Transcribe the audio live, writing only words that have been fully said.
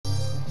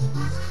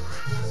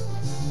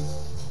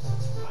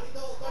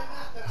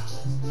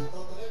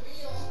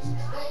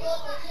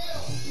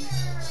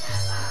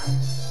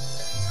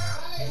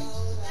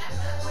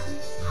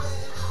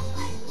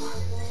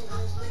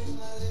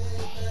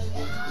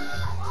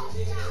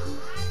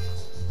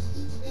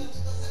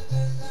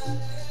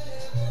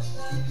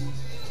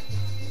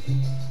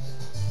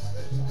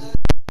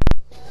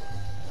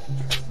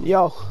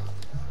Yo.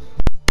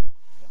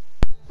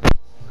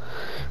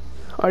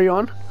 Are you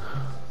on?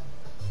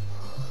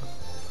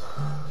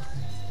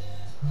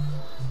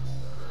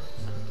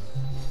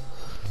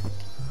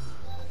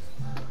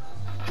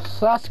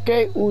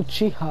 Sasuke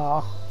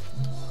Uchiha.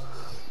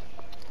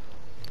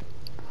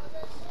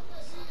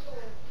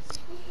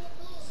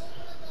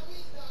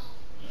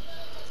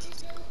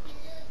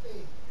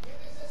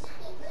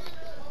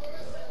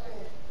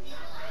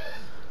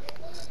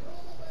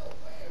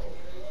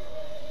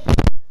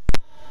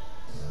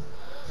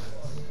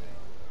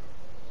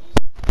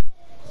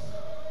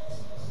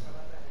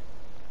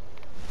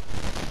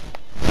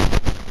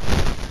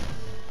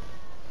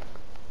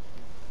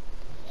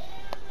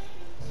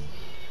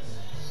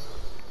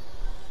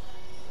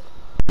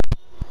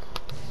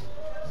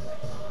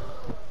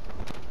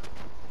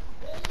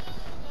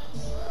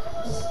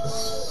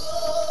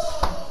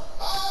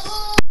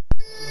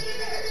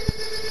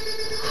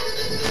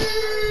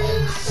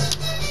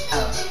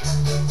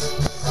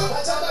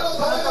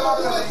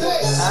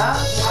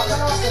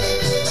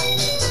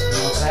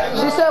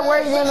 She said,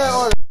 where are you gonna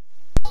order?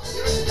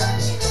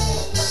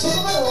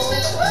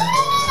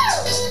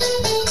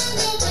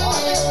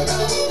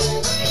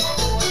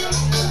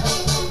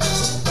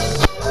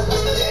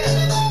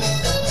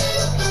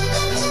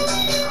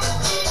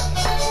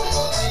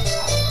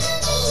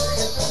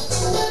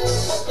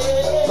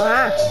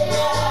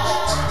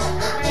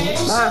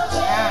 Ma,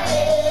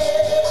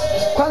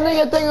 ¿cuándo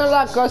yo tengo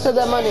la cosa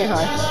de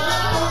manejar?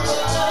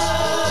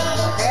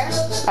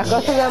 La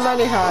cosa de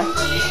manejar.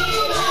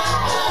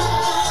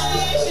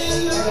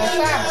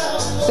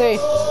 Sí.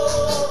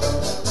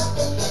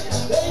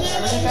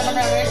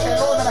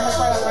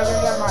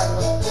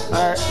 A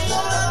ver.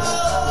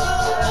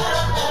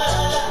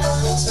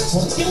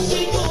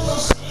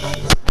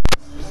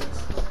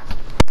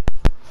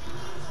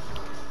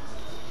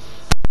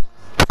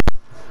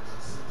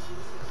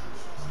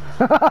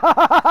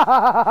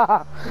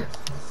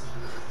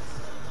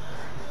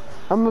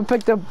 I'm gonna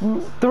pick the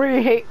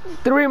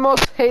three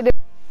most hated.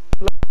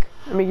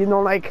 I mean, you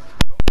don't like.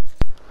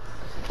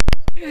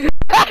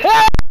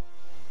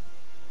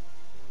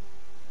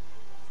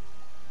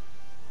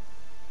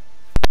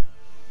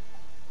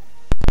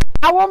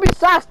 I won't be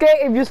Sasuke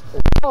if you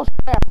don't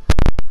spam.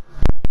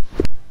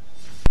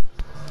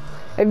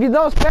 If you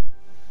don't spam,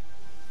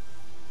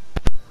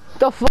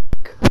 the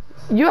fuck?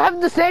 You have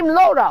the same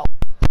loadout.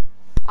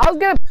 I was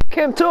gonna pick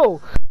him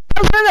too. I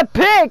was gonna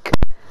pick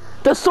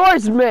the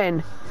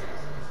swordsman.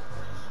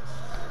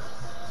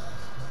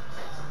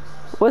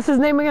 What's his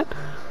name again?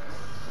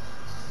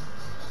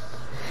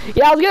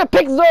 Yeah, I was gonna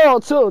pick Zoro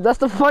too. That's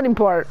the funny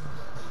part.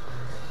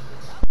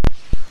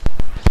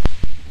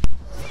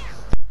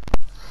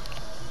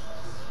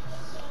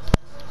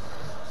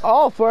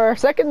 Oh, for a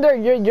second there,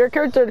 your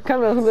character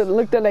kind of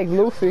looked like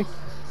Luffy.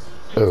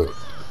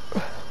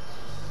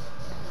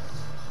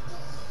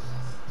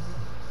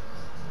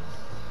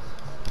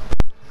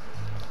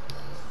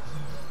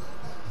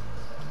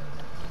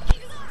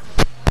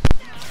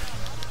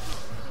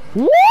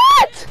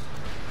 What?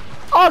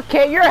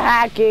 Okay, you're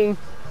hacking.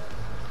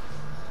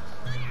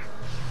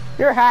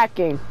 You're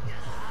hacking.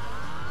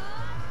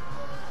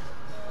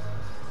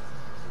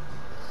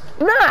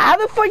 Nah, how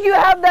the fuck you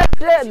have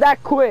that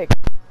quick?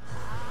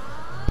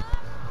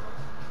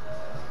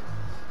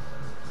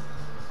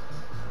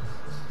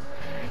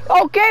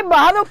 Okay, but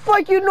how the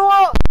fuck you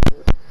know?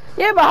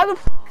 Yeah, but how the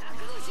fuck?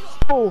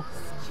 Oh.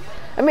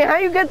 I mean, how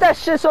you get that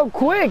shit so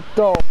quick,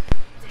 though?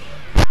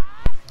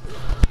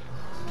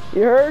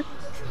 You heard?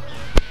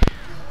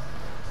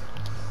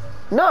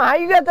 No, how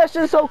you got that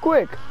shit so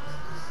quick?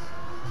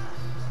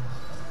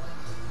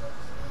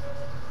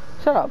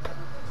 Shut up.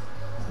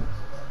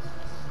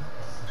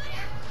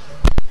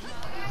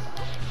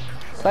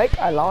 Psych,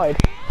 I lied.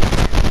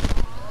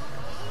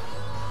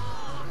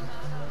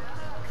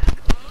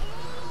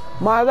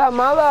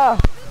 Mother.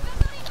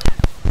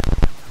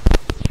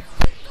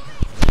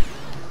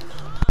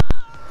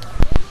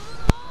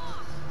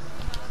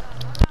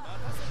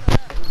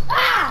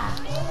 Ah!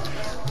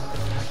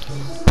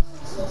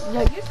 Yo,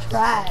 you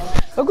trash.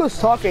 Look who's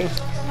talking.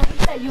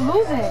 You're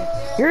losing.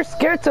 You're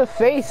scared to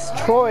face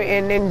Troy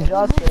in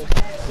Injustice.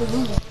 You're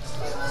losing.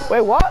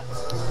 Wait, what?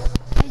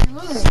 Hey,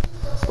 you're losing.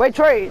 Wait,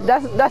 Troy,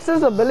 that's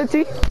his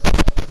ability?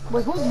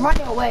 Wait, who's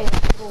running away?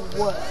 For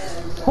what?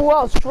 Who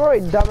else? Troy,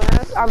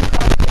 dumbass. I'm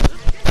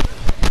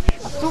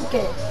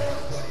Sasuke.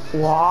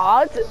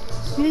 What? This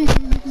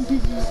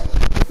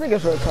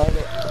nigga's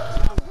retarded.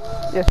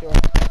 Yes, you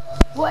are.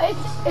 Well,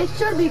 it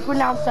should be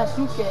pronounced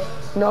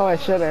Sasuke. No, it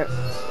shouldn't.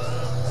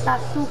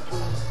 Sasuke.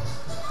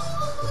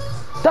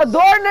 The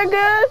door,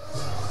 nigga!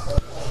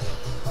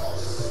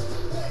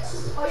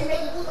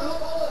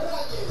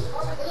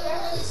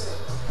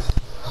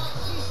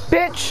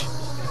 Bitch!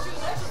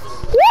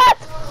 What?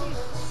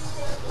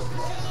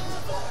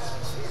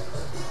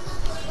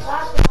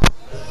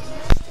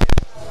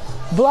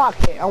 Block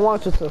it. I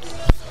want you to.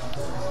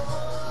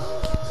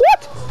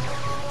 What?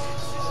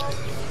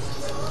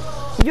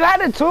 You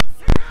had it too?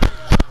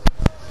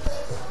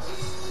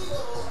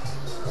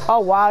 Oh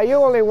wow, you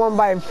only won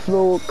by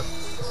fluke.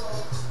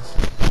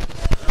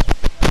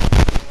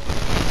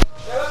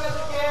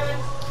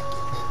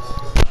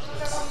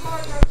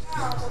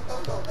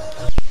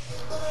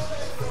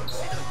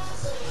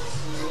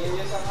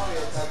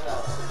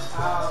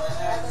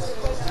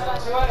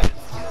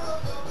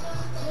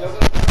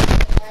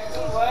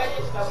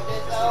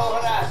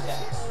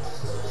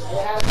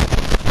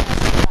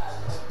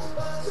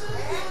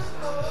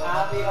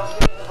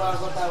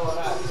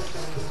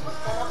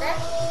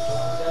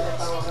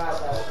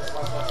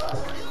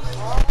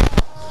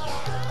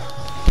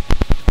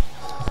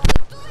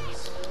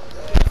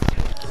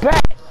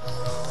 Bet.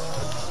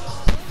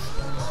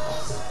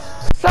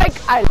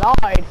 Psych, I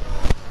lied.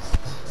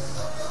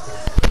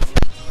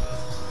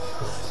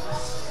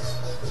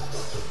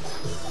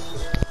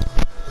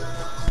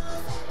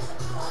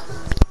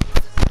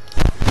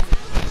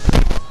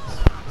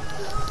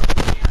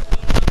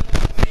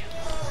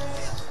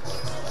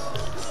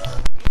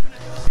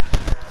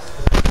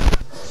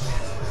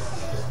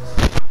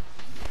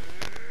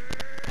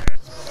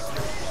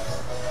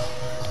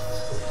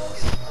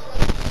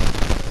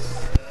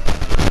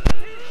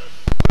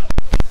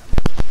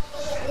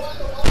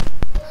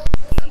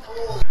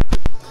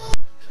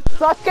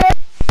 Sasuke?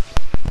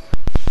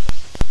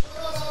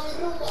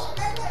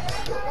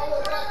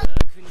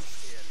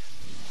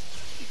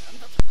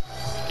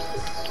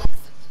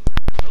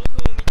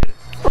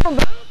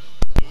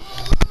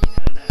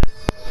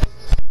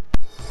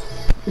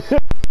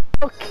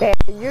 Okay,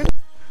 you.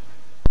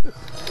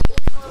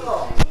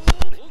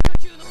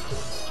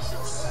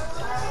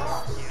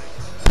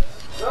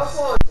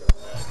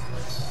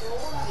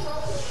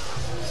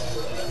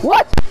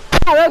 What?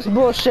 Oh, that's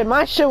bullshit.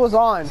 My shit was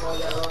on.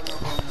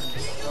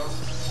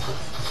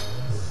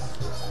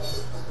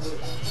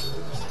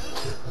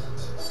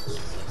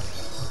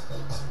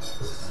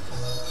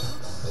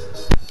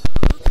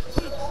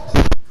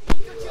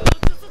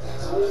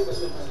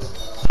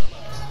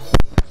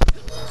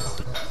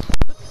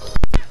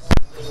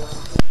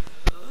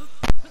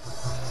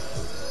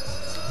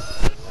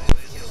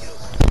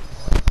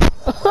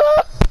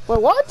 Wait,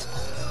 what?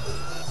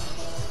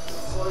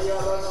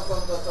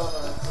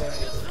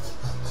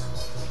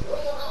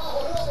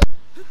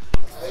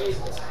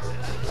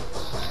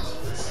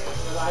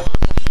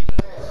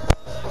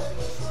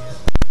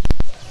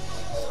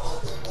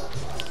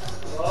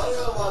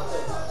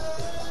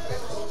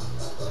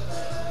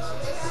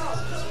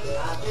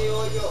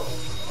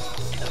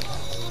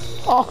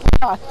 Oh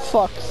god,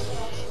 fuck.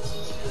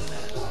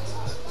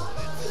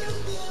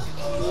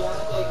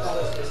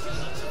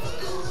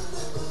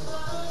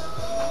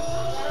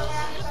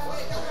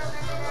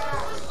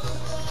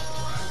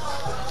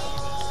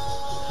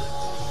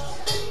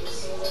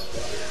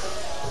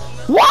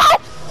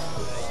 What?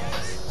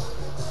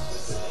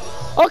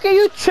 Okay,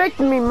 you tricked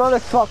me,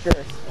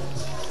 motherfucker.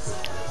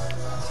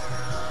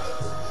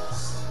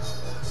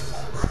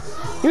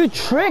 You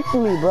tricked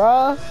me,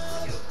 bruh.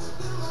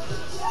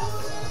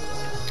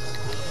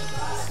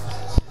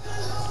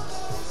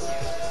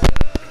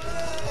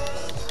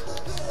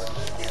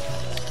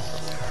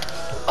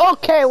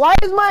 Okay, why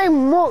is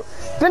my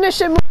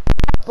finishing move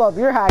up?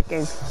 You're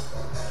hacking.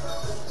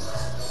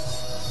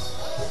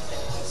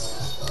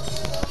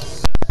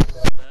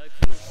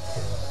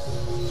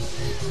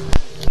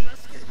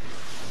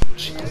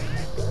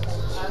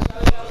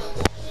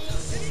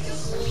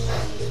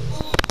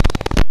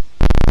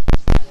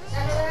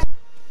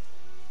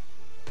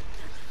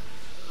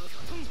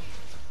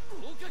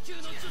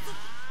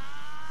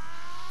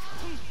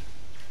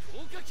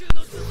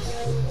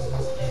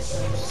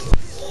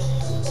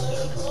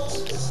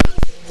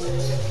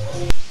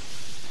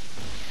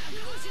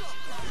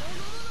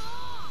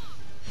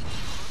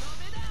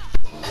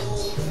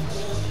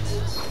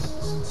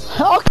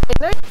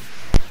 Okay,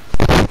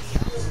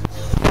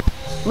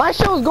 my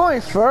show was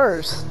going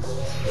first.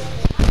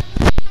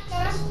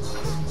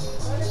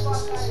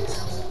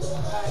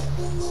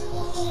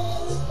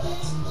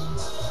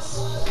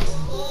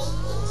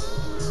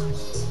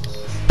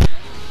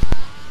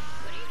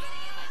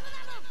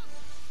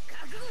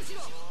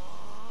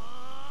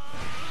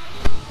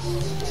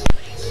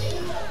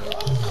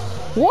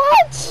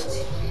 What?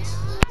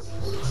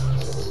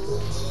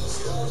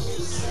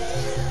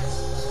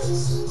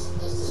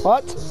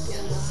 What?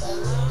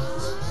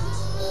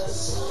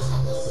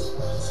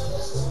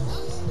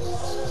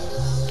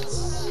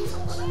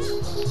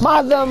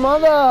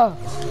 Mother!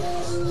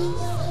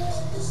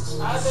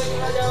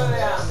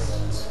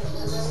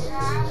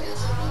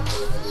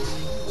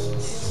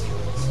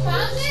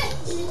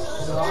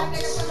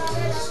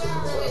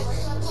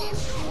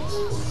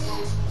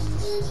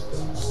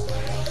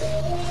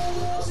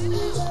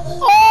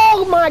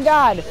 Oh my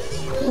god!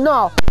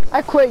 No,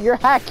 I quit, you're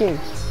hacking.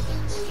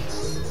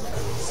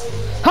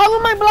 How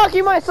am I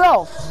blocking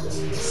myself?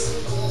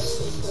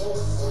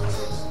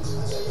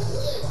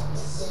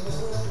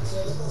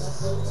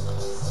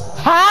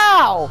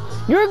 How?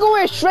 You're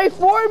going straight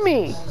for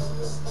me.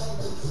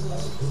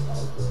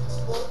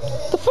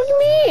 The fuck you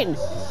mean?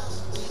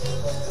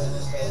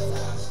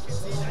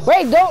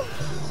 Wait, don't.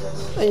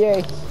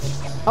 Yay.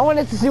 I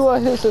wanted to see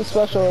what his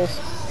special is.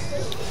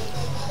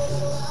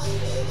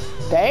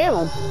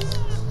 Damn.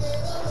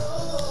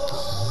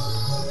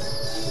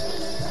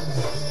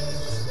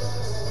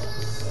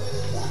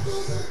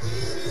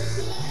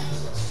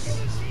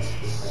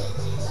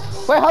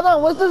 Wait, hold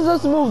on. What does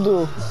this move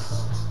do?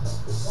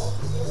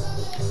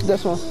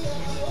 This one.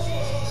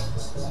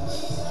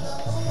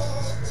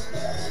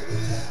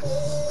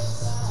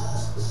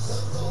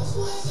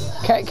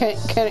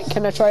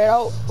 Can I try it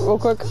out real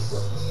quick?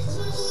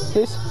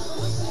 Please.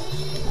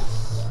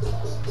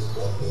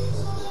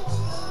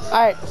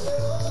 Alright.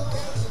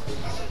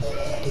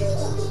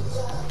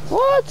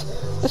 What?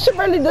 This shit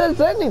barely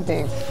does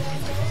anything.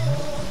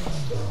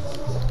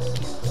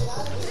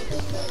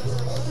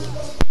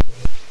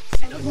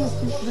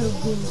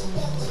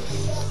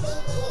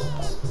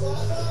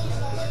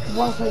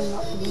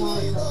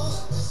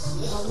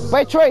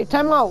 Wait, Trey,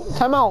 time out.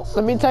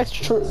 Let me text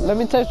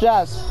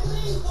Jazz.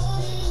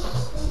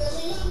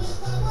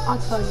 I'll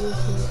tell you.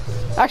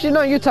 Actually,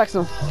 no, you text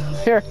him.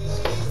 Here.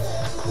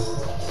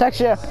 Text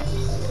you.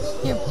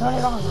 Here, turn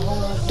it on.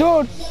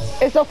 Dude,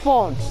 it's a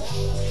phone.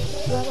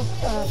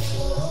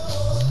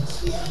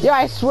 Yeah,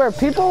 I swear,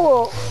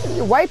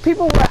 white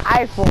people wear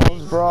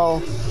iPhones,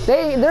 bro.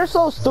 They're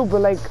so stupid.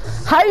 Like,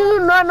 how do you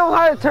not know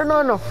how to turn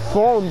on a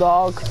phone,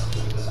 dog?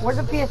 Where's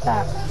the PS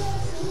at?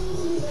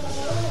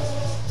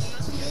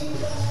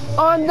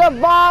 On the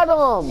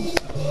bottom.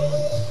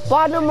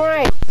 Bottom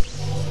right.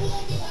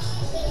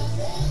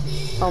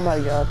 Oh my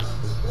god.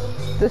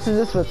 This is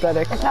just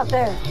pathetic. It's not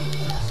there.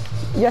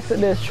 Yes,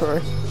 it is, Troy.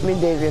 I mean,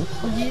 David.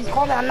 You just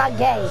called me, I'm not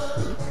gay.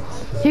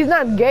 He's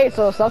not gay,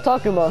 so stop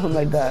talking about him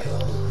like that.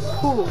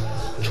 Who?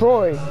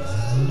 Troy.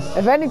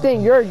 If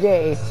anything, you're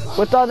gay.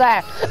 With all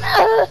that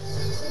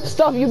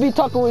stuff you be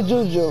talking with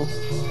Juju.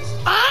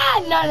 Ah,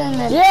 no.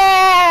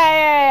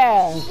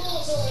 Yeah!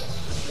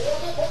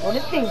 Well,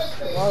 this thing's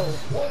slow.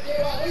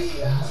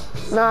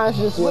 Nah, it's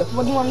just you.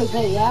 What do you want me to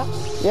say, yeah?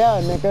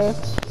 Yeah, nigga.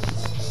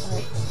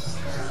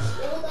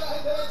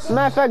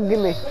 Matter of fact, give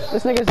me.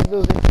 This nigga's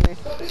losing to me.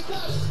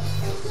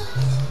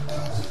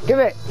 Give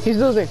it. He's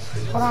losing.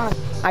 Hold on.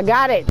 I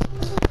got it.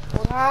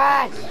 Hold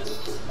on.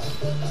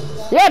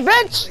 Yeah,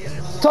 bitch!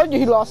 Told you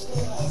he lost.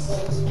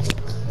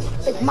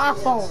 It's my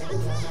phone.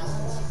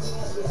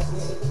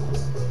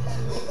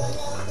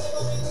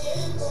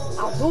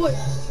 I'll do it.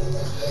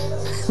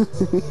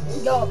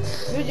 Yo,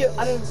 Juju,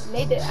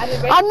 Nathan,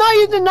 I know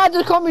you did not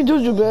just call me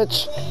Juju,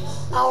 bitch.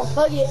 I'll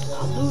plug it.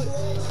 I'll do it.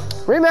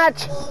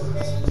 Rematch.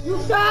 You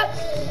shot.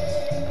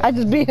 I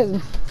just beat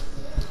him.